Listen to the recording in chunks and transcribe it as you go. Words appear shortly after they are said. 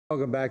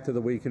Welcome back to the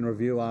Week in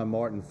Review. I'm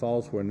Martin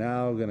False. We're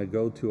now going to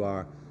go to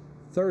our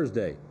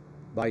Thursday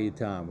Bayou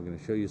Time. We're going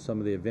to show you some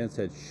of the events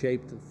that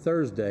shaped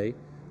Thursday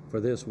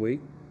for this week.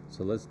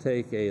 So let's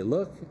take a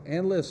look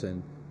and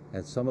listen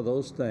at some of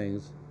those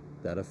things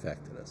that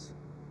affected us.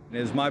 It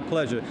is my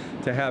pleasure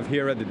to have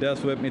here at the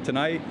desk with me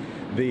tonight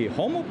the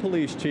Houma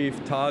Police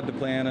Chief, Todd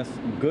Duplantis.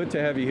 Good to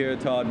have you here,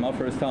 Todd. My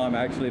first time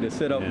actually to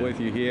sit up with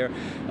you here.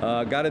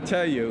 Got to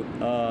tell you,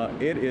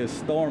 it is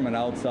storming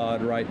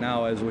outside right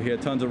now as we hear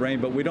tons of rain,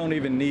 but we don't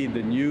even need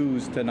the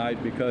news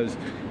tonight because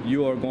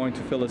you are going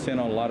to fill us in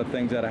on a lot of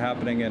things that are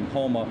happening in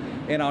Houma.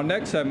 In our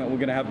next segment, we're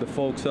going to have the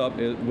folks up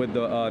with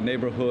the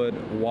neighborhood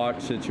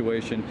watch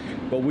situation,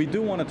 but we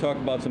do want to talk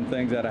about some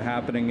things that are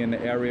happening in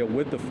the area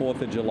with the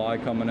 4th of July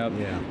coming up.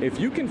 If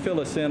you can fill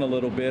us in a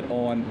little bit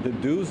on the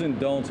do's and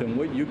don'ts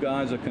and what you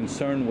guys are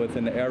concerned with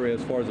in the area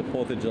as far as the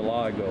 4th of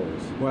July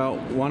goes. Well,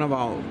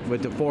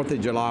 with the 4th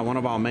of July, one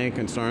of our main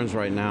concerns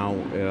right now,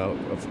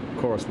 of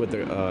course, with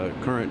the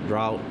current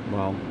drought,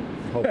 well,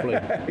 hopefully,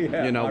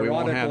 we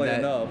won't have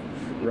that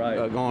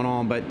going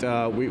on,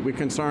 but we're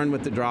concerned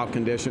with the drought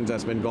conditions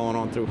that's been going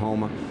on through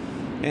Houma.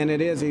 And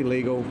it is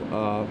illegal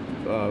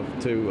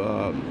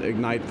to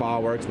ignite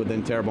fireworks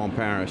within Terrebonne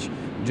Parish.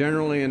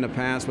 Generally, in the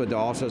past, what the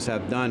officers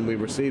have done, we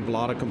received a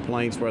lot of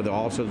complaints where the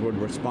officers would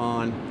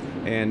respond,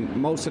 and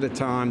most of the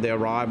time they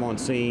arrive on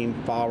scene,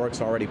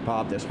 fireworks already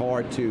popped. It's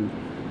hard to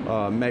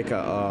make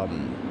a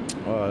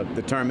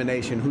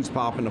determination who's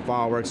popping the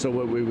fireworks. So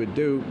what we would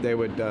do, they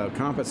would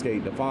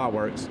confiscate the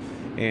fireworks,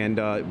 and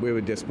we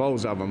would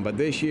dispose of them. But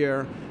this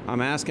year,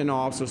 I'm asking the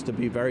officers to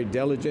be very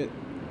diligent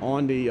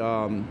on the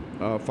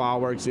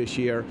fireworks this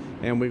year,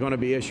 and we're going to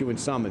be issuing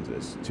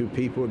summonses to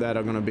people that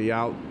are going to be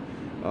out,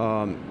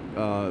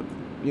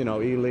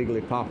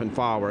 illegally popping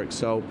fireworks.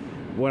 So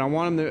what I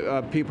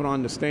want people to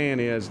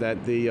understand is that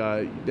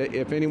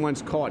if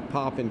anyone's caught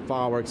popping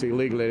fireworks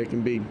illegally, it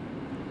can be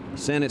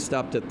sentenced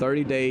up to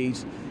 30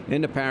 days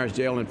in the parish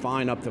jail and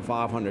fined up to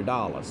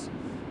 $500.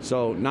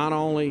 So not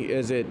only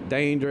is it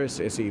dangerous,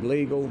 it's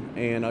illegal,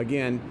 and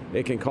again,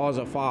 it can cause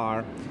a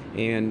fire.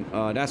 And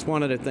that's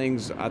one of the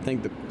things I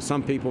think that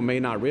some people may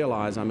not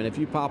realize. I mean, if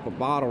you pop a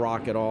bottle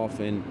rocket off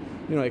and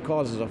it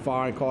causes a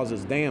fire and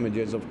causes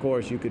damages, of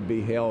course you could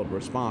be held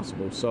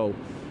responsible. So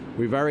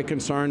we're very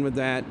concerned with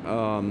that.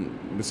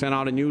 We sent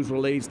out a news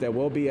release. There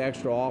will be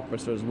extra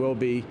officers will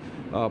be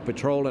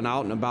patrolling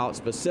out and about,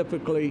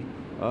 specifically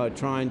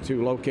trying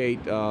to locate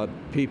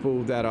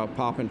people that are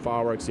popping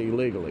fireworks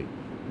illegally.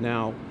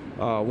 Now,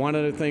 one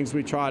of the things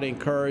we try to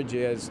encourage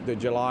is the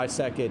July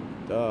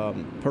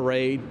 2nd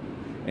parade,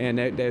 and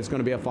there's going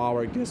to be a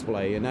firework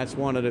display, and that's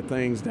one of the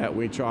things that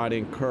we try to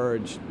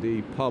encourage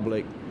the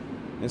public.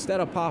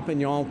 Instead of popping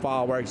your own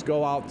fireworks,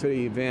 go out to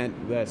the event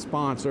that's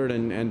sponsored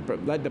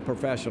and let the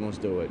professionals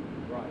do it.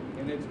 Right,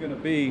 and it's going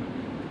to be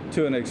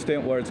to an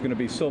extent where it's going to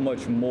be so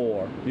much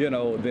more,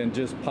 than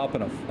just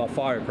popping a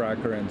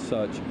firecracker and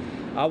such.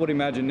 I would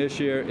imagine this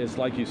year is,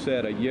 like you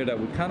said, a year that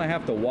we kind of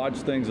have to watch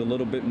things a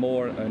little bit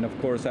more. And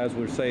of course, as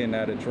we're saying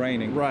that, it's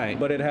raining. Right.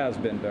 But it has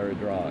been very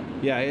dry.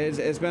 Yeah,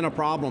 it's been a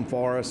problem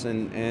for us.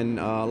 And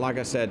like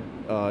I said,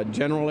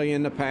 generally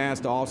in the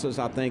past, officers,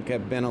 I think,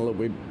 have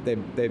been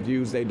they've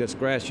used their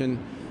discretion.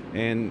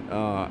 And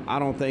I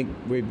don't think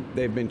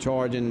they've been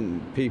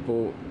charging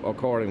people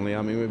accordingly.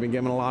 I mean, we've been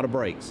giving a lot of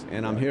breaks.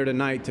 And I'm here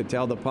tonight to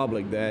tell the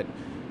public that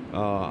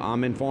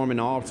I'm informing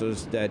the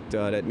officers that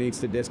that needs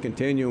to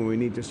discontinue, and we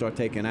need to start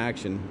taking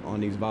action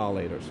on these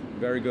violators.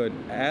 Very good.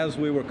 As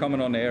we were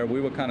coming on the air, we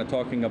were kind of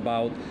talking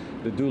about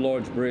the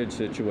Dulorge Bridge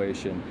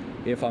situation.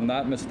 If I'm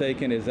not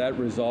mistaken, is that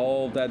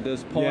resolved at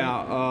this point?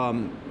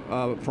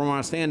 Yeah. From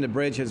our stand, the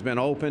bridge has been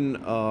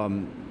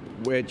open.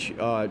 Which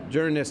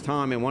during this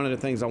time, and one of the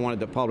things I wanted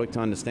the public to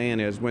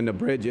understand is when the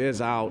bridge is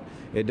out,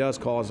 it does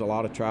cause a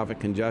lot of traffic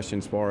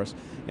congestions for us.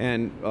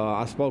 And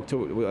I spoke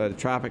to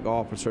traffic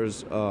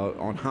officers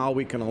on how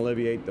we can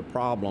alleviate the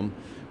problem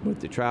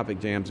with the traffic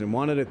jams. And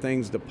one of the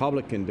things the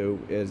public can do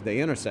is the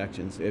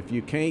intersections. If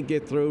you can't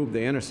get through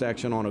the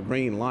intersection on a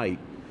green light,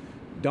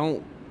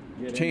 don't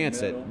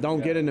chance it.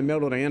 Don't get in the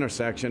middle of the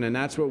intersection. And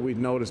that's what we've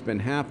noticed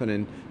been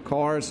happening.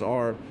 Cars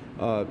are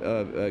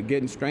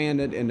getting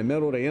stranded in the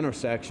middle of the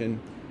intersection,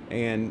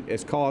 and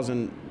it's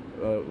causing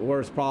a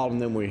worse problem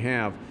than we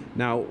have.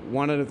 Now,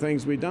 one of the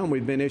things we've done,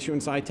 we've been issuing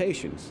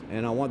citations,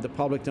 and I want the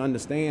public to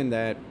understand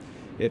that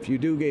if you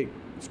do get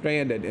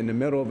stranded in the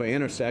middle of an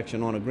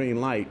intersection on a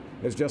green light,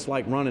 it's just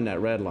like running that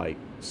red light.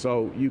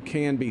 So you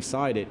can be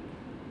cited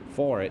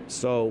for it.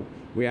 So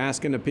we're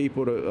asking the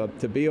people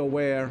to be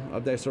aware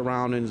of their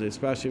surroundings,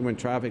 especially when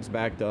traffic's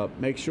backed up.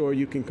 Make sure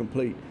you can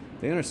complete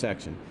the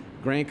intersection.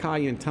 Grand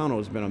Canyon Tunnel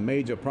has been a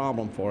major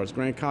problem for us.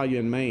 Grand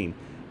Canyon, Maine,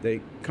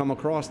 they come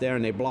across there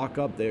and they block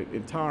up the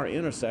entire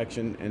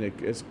intersection, and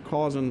it's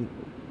causing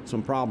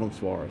some problems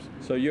for us.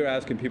 So you're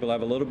asking people to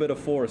have a little bit of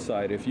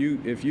foresight. If you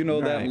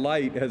know Right. that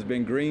light has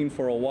been green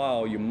for a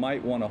while, you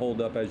might want to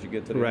hold up as you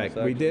get to the Correct.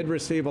 intersection. We did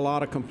receive a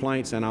lot of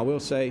complaints, and I will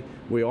say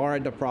we are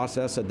in the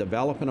process of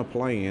developing a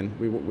plan.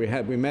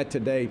 We met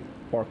today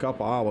for a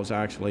couple hours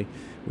actually.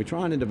 We're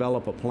trying to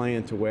develop a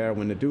plan to where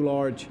when the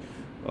Dularge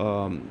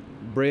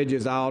bridge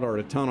is out or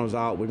the tunnel's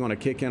out, we're going to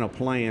kick in a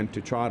plan to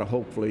try to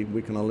hopefully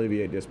we can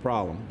alleviate this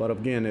problem. But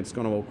again, it's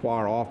going to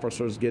require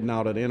officers getting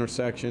out at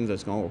intersections.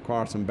 It's going to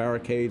require some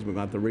barricades. We're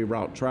going to have to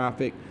reroute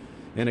traffic.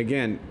 And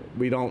again,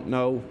 we don't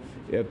know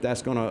if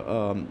that's going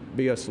to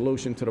be a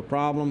solution to the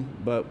problem,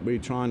 but we're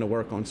trying to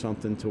work on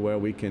something to where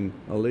we can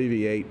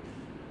alleviate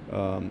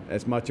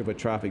as much of a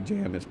traffic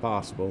jam as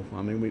possible.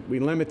 I mean, we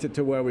limit it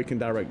to where we can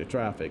direct the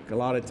traffic. A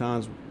lot of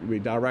times we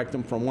direct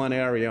them from one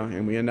area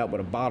and we end up with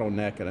a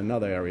bottleneck at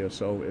another area,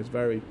 so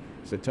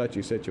it's a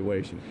touchy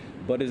situation.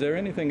 But is there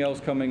anything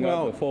else coming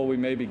up before we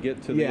maybe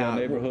get to the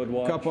neighborhood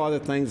watch? A couple other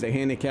things. The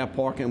handicap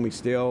parking, we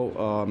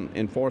still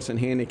enforcing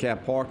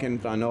handicap parking.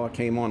 I know I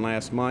came on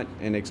last month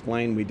and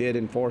explained we did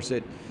enforce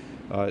it,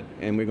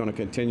 and we're going to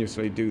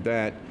continuously do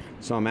that.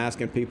 So I'm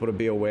asking people to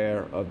be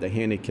aware of the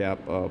handicap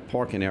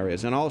parking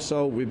areas. And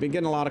also, we've been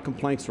getting a lot of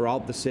complaints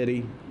throughout the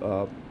city.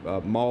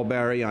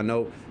 Mulberry, I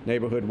know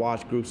neighborhood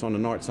watch groups on the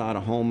north side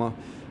of Houma,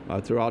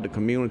 throughout the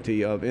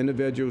community of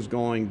individuals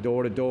going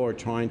door to door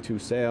trying to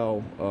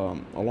sell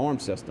alarm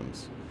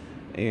systems.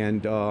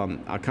 And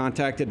I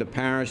contacted the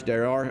parish.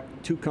 There are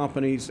two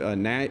companies,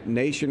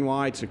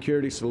 Nationwide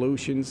Security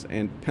Solutions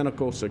and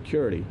Pinnacle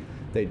Security.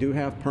 They do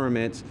have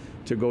permits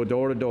to go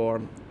door to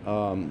door.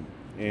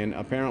 And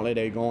apparently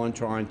they go on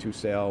trying to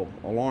sell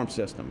alarm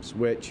systems,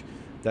 which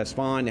that's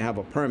fine to have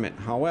a permit.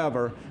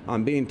 However,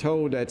 I'm being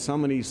told that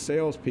some of these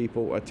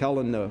salespeople are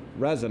telling the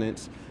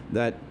residents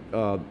that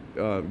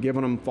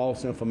giving them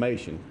false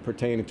information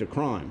pertaining to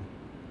crime.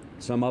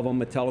 Some of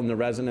them are telling the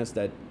residents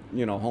that,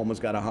 you know, Houma's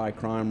got a high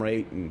crime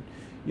rate, and,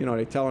 you know,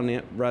 they're telling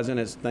the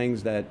residents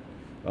things that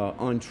are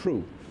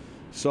untrue.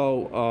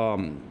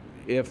 So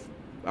if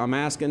I'm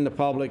asking the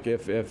public,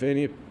 if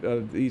any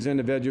of these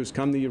individuals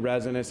come to your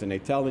residence and they're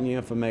telling you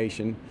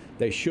information,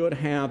 they should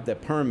have the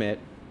permit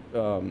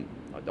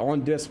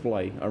on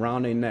display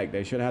around their neck.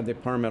 They should have the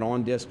permit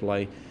on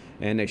display,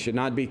 and they should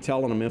not be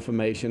telling them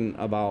information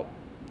about,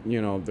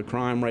 you know, the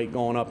crime rate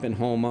going up in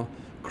Houma.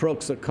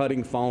 Crooks are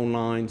cutting phone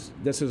lines.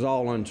 This is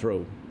all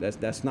untrue.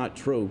 That's not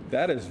true.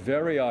 That is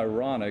very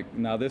ironic.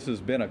 Now, this has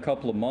been a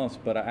couple of months,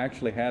 but I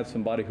actually had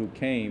somebody who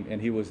came,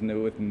 and he was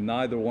new with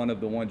neither one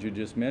of the ones you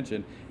just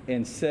mentioned,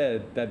 and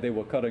said that they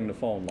were cutting the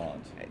phone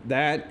lines.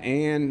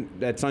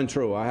 That's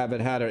untrue. I haven't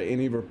had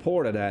any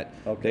report of that.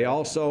 Okay. They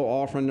also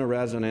offering the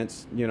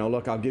residents, you know,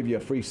 look, I'll give you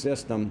a free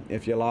system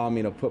if you allow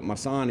me to put my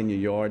sign in your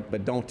yard,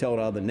 but don't tell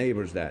the other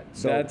neighbors that.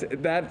 So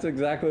that's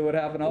exactly what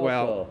happened also.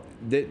 Well,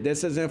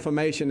 this is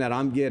information that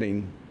I'm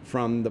getting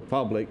from the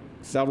public.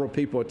 Several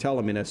people are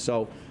telling me this.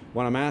 So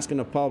when I'm asking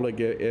the public,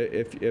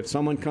 if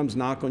someone comes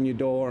knock on your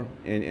door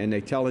and they're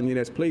telling you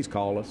this, please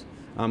call us.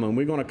 And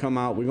we're going to come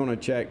out, we're going to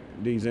check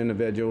these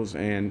individuals,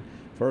 and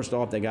first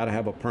off, they got to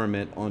have a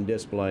permit on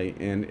display.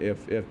 And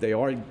if they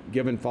are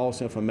giving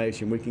false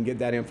information, we can get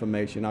that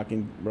information. I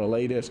can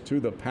relay this to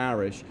the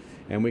parish,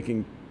 and we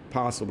can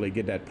possibly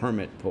get that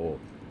permit pulled.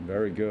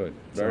 Very good.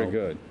 Very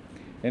good.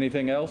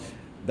 Anything else?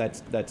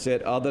 That's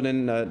it, other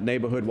than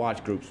neighborhood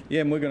watch groups.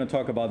 Yeah, and we're going to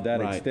talk about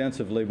that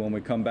extensively when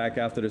we come back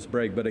after this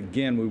break. But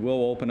again, we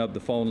will open up the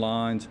phone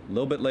lines a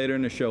little bit later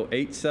in the show,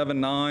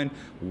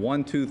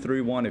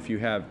 879-1231. If you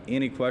have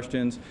any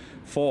questions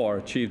for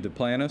Chief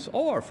Duplantis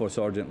or for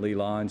Sergeant Lee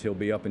Lyons, he'll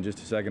be up in just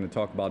a second to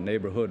talk about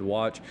Neighborhood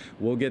Watch.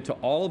 We'll get to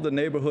all of the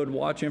Neighborhood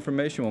Watch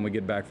information when we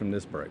get back from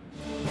this break.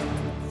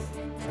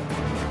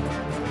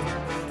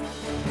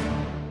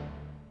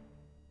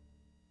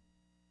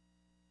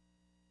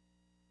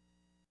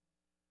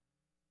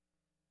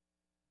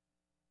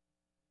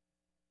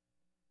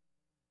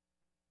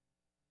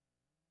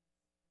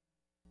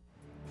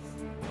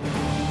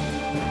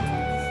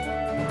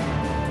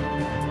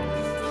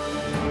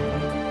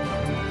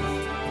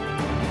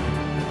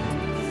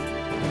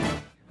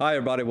 Hi,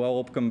 everybody. Well,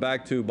 welcome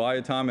back to Buy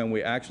Your Time, and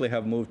we actually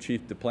have moved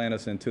Chief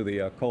Duplantis into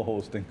the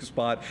co-hosting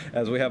spot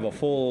as we have a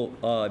full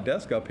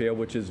desk up here,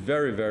 which is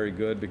very, very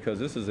good because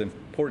this is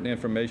important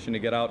information to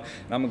get out.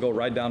 And I'm going to go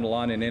right down the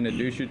line and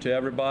introduce you to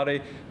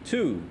everybody.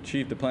 To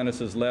Chief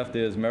Duplantis' left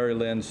is Mary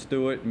Lynn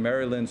Stewart.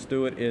 Mary Lynn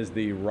Stewart is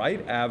the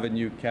Wright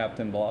Avenue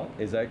Captain Block.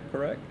 Is that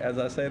correct, as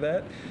I say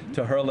that?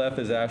 To her left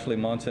is Ashley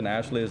Munson.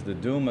 Ashley is the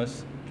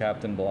Dumas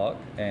Captain Block.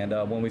 And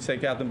when we say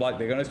Captain Block,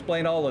 they're going to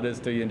explain all of this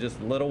to you in just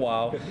a little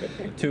while.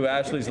 To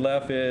Ashley's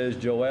left is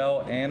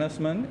Joelle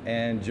Annisman.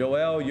 And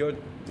Joelle, you're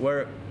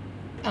where?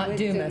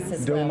 Dumas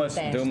as well.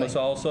 Dumas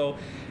also.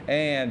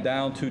 And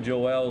down to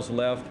Joelle's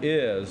left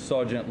is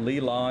Sergeant Lee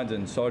Lyons,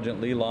 and Sergeant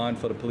Lee Lyons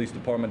for the police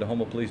department, the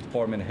Houma Police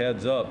Department,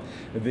 heads up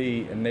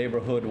the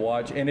Neighborhood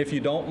Watch. And if you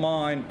don't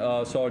mind,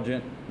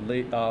 Sergeant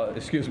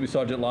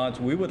Lyons,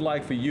 we would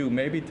like for you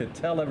maybe to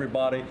tell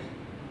everybody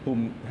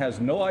who has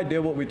no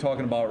idea what we're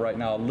talking about right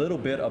now a little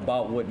bit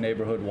about what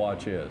Neighborhood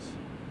Watch is.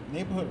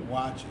 Neighborhood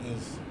Watch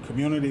is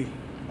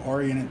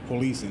community-oriented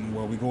policing,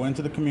 where we go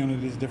into the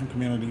communities, different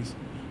communities.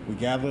 We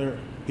gather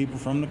people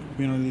from the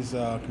communities,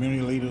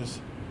 community leaders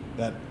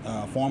that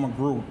form a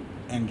group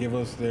and give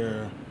us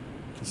their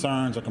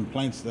concerns or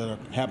complaints that are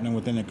happening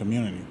within the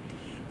community.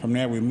 From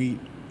there, we meet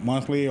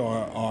monthly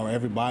or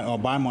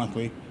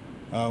bi-monthly,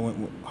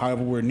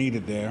 however we're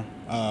needed there,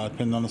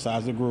 depending on the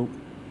size of the group.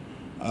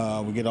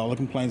 We get all the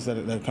complaints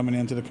that are coming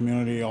into the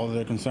community, all of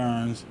their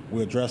concerns.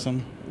 We address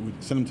them. We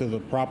send them to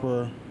the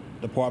proper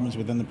departments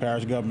within the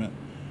parish government,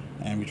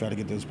 and we try to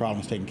get those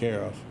problems taken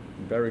care of.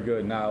 Very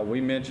good. Now, we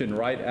mentioned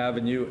Wright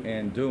Avenue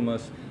and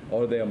Dumas.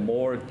 Are there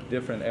more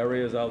different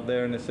areas out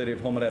there in the city of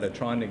Houma that are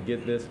trying to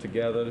get this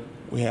together?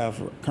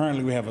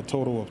 Currently we have a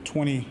total of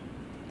 20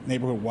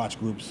 neighborhood watch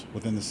groups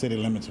within the city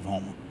limits of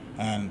Houma.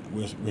 And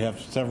we have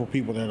several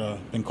people that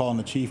have been calling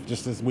the chief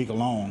just this week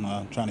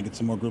alone, trying to get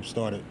some more groups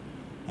started.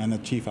 And the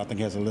chief, I think,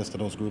 has a list of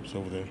those groups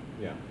over there.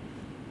 Yeah.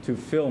 To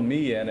fill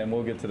me in, and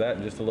we'll get to that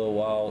in just a little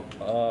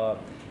while,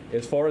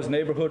 as far as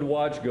Neighborhood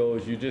Watch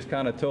goes, you just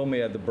kind of told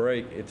me at the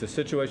break, it's a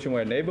situation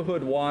where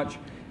Neighborhood Watch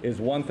is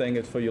one thing,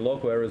 it's for your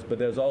local areas, but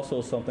there's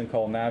also something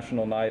called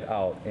National Night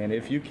Out. And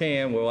if you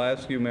can, we'll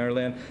ask you, Mary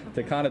Lynn,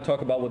 to kind of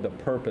talk about what the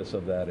purpose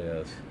of that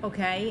is.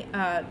 Okay,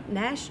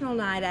 National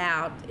Night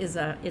Out it's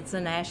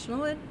a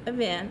national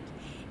event,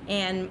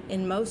 and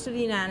in most of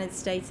the United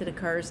States it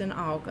occurs in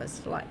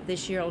August. Like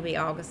this year it'll be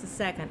August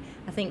the 2nd.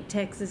 I think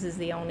Texas is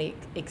the only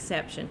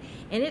exception.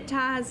 And it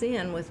ties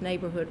in with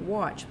Neighborhood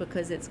Watch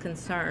because it's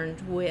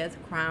concerned with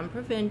crime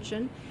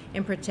prevention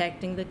and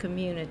protecting the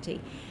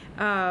community.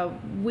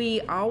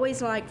 We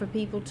always like for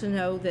people to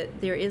know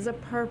that there is a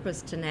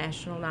purpose to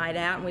National Night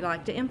Out, and we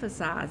like to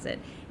emphasize it.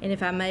 And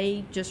if I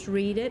may just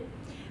read it,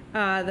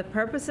 the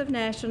purpose of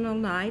National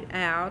Night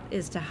Out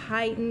is to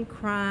heighten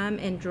crime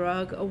and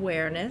drug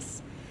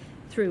awareness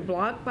through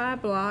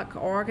block-by-block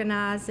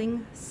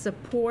organizing,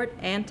 support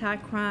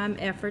anti-crime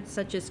efforts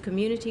such as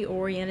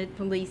community-oriented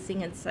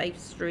policing and safe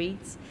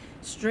streets,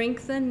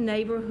 strengthen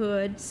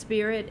neighborhood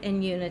spirit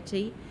and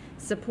unity,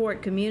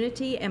 support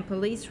community and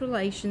police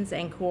relations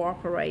and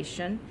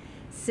cooperation,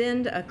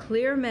 send a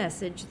clear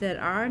message that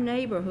our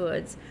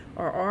neighborhoods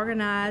are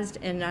organized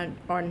and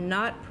are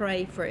not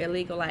prey for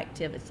illegal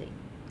activity.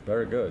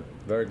 Very good,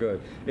 very good.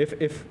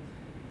 If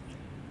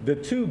the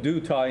two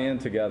do tie in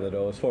together,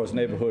 though, as far as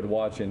Neighborhood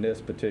Watch in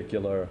this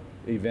particular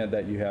event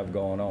that you have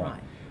going on, Right.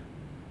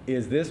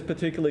 Is this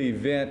particular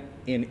event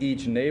in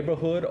each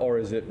neighborhood, or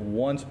is it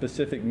one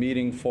specific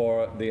meeting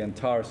for the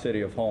entire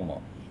city of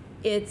Houma?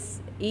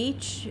 It's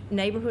each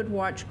Neighborhood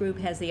Watch group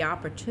has the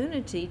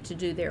opportunity to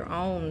do their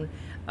own.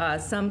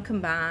 Some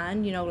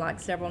combine, you know,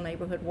 like several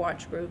Neighborhood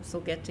Watch groups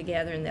will get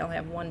together and they'll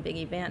have one big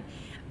event.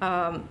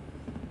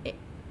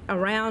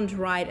 Around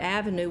Wright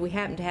Avenue, we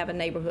happen to have a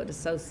neighborhood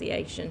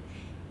association,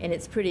 and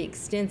it's pretty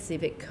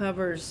extensive. It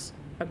covers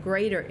a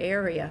greater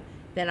area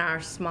than our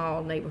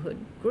small neighborhood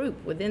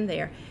group within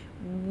there.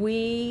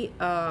 We're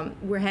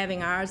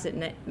having ours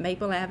at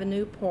Maple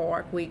Avenue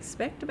Park. We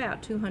expect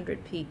about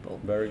 200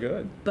 people. Very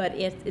good. But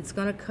it's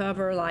going to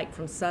cover like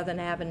from Southern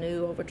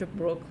Avenue over to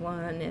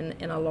Brooklyn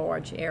in a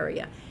large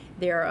area.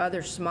 There are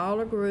other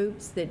smaller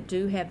groups that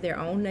do have their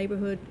own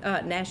neighborhood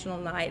National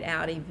Night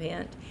Out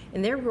event,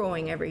 and they're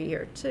growing every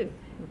year too.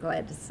 We're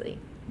glad to see.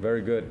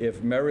 Very good.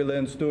 If Mary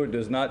Lynn Stewart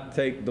does not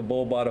take the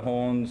bull by the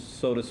horns,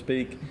 so to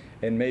speak,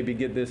 and maybe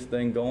get this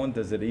thing going,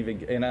 does it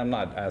even, and I'm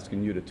not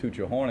asking you to toot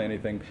your horn or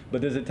anything,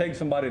 but does it take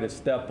somebody to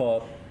step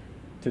up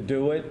to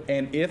do it?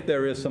 And if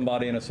there is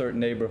somebody in a certain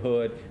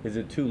neighborhood, is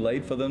it too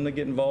late for them to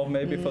get involved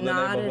maybe for the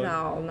neighborhood? Not at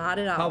all, not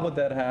at all. How would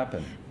that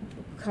happen?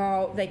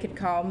 They could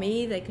call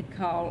me. They could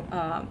call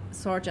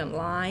Sergeant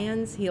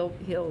Lyons.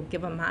 He'll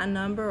give them my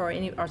number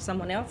or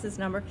someone else's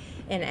number.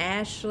 And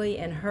Ashley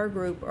and her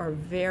group are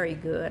very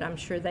good. I'm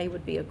sure they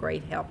would be a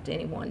great help to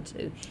anyone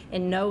too.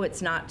 And no,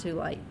 it's not too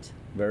late.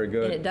 Very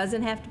good. And it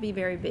doesn't have to be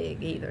very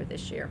big either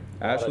this year.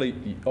 Ashley,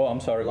 oh,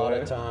 I'm sorry. A lot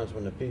of times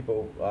when the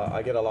people,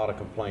 I get a lot of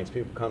complaints.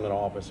 People come to the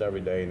office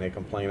every day and they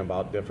complain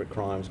about different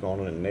crimes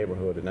going on in the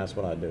neighborhood, and that's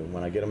what I do.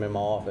 When I get them in my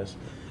office,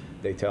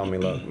 they tell me,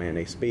 look, man,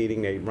 they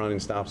speeding, they running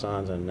stop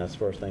signs, and that's the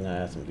first thing I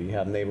ask them, do you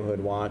have Neighborhood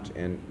Watch?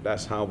 And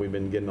that's how we've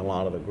been getting a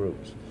lot of the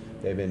groups.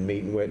 They've been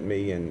meeting with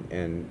me,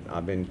 and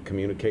I've been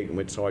communicating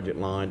with Sergeant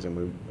Lyons, and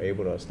we're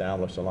able to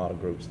establish a lot of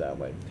groups that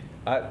way.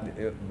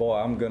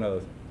 I'm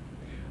gonna,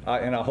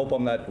 and I hope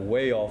I'm not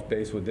way off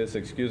base with this,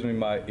 excuse me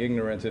my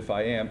ignorance if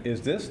I am. Is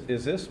this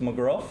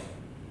McGruff?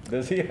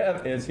 Does he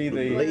have, is he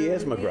the? Lee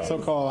is McGruff.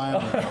 So-called I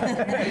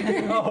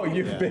am. Oh,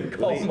 you've been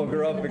called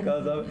McGruff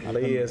because of it?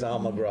 Lee is our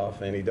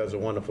McGruff, and he does a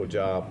wonderful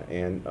job.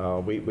 And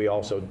we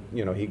also,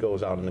 you know, he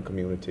goes out in the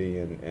community,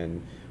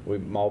 and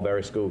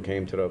Mulberry School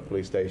came to the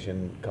police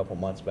station a couple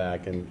months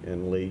back,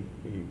 and Lee,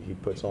 he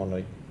puts on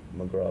the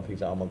McGruff.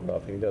 He's our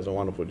McGruff, and he does a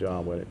wonderful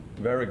job with it.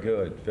 Very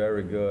good,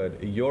 very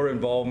good. Your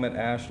involvement,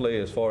 Ashley,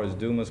 as far as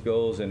Dumas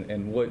goes,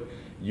 and what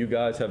you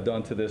guys have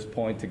done to this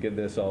point to get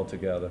this all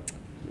together.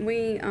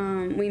 We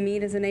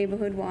meet as a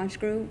neighborhood watch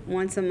group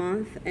once a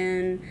month,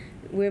 and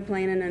we're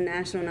planning a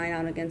national night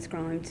out against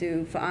crime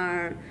for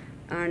our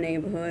our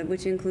neighborhood,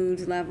 which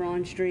includes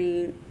Leveron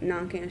Street,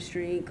 Knockan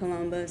Street,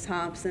 Columbus,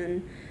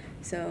 Hobson.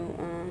 So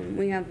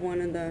we have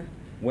one of the.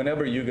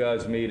 Whenever you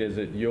guys meet, is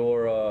it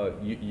your,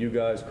 you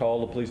guys call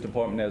the police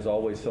department, there's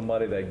always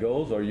somebody that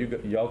goes, or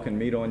y'all can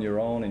meet on your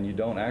own and you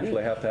don't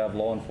actually have to have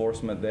law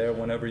enforcement there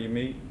whenever you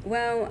meet?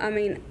 Well, I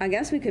mean, I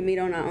guess we could meet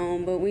on our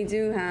own, but we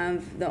do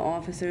have the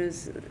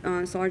officers.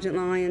 Sergeant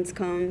Lyons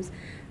comes.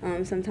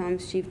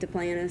 Sometimes Chief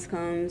Duplantis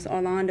comes.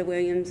 Orlando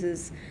Williams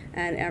is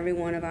at every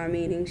one of our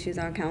meetings. She's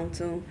our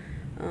council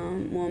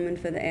woman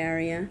for the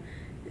area.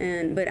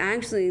 But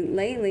actually,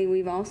 lately,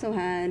 we've also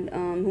had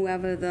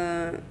whoever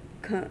the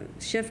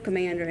shift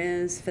commander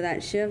is for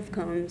that shift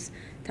comes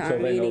to our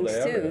meetings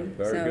too.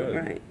 Very good.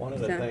 Right. One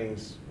of the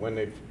things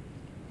when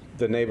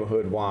the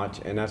neighborhood watch,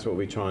 and that's what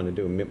we're trying to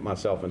do,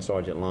 myself and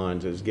Sergeant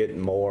Lyons, is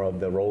getting more of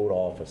the road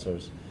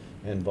officers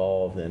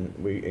involved, and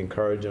we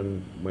encourage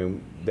them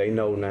when they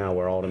know now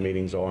where all the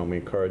meetings are, and we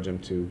encourage them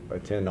to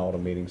attend all the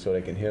meetings so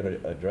they can hear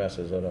the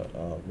addresses of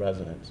the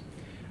residents.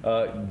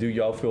 Do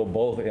y'all feel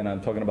both, and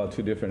I'm talking about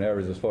two different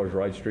areas as far as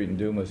Wright Street and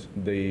Dumas,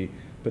 the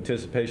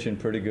participation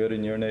pretty good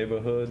in your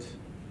neighborhoods?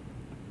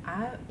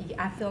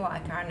 I feel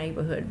like our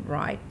neighborhood,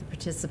 right, the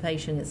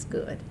participation is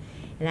good.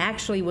 And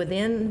actually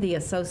within the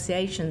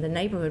association, the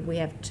neighborhood, we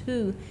have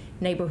 2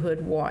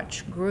 neighborhood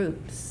watch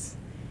groups.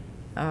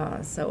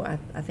 So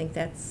I think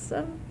that's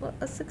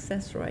a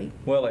success rate.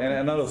 Well,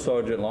 and I know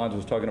Sergeant Lyons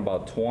was talking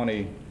about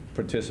 20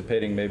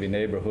 participating maybe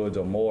neighborhoods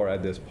or more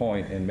at this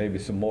point, and maybe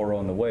some more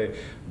on the way,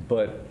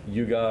 but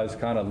you guys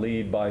kind of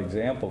lead by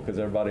example because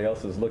everybody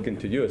else is looking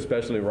to you,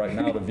 especially right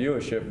now, the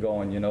viewership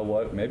going, you know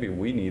what, maybe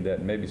we need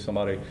that. Maybe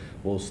somebody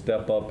will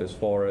step up as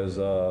far as,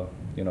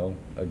 you know,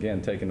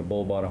 again, taking the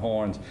bull by the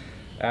horns.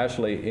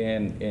 Ashley,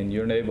 in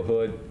your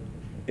neighborhood,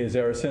 is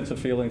there a sense of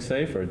feeling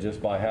safer just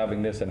by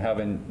having this and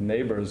having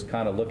neighbors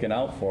kind of looking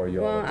out for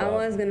you? Well, I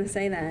was going to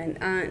say that.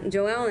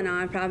 Joelle and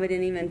I probably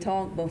didn't even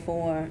talk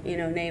before, you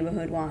know,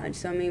 Neighborhood Watch.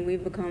 So, I mean,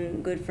 we've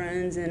become good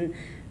friends and,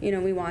 you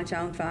know, we watch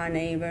out for our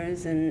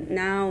neighbors. And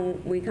now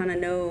we kind of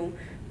know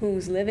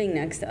who's living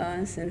next to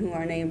us and who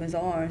our neighbors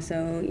are.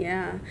 So,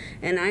 yeah.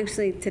 And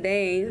actually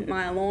today,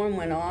 my alarm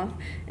went off,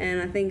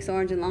 and I think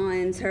Sergeant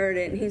Lyons heard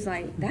it, and he's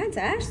like, that's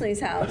Ashley's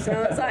house. And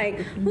I was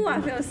like, ooh,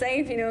 I feel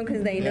safe, you know,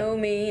 because they know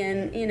me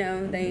and, you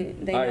know, they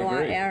know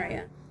our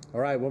area. All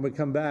right, when we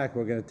come back,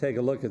 we're going to take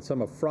a look at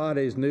some of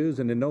Friday's news,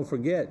 and then don't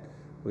forget,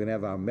 we're going to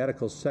have our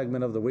medical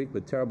segment of the week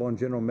with Terrebonne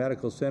General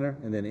Medical Center,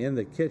 and then In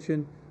the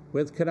Kitchen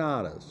with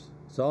Canadas.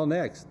 It's all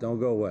next.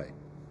 Don't go away.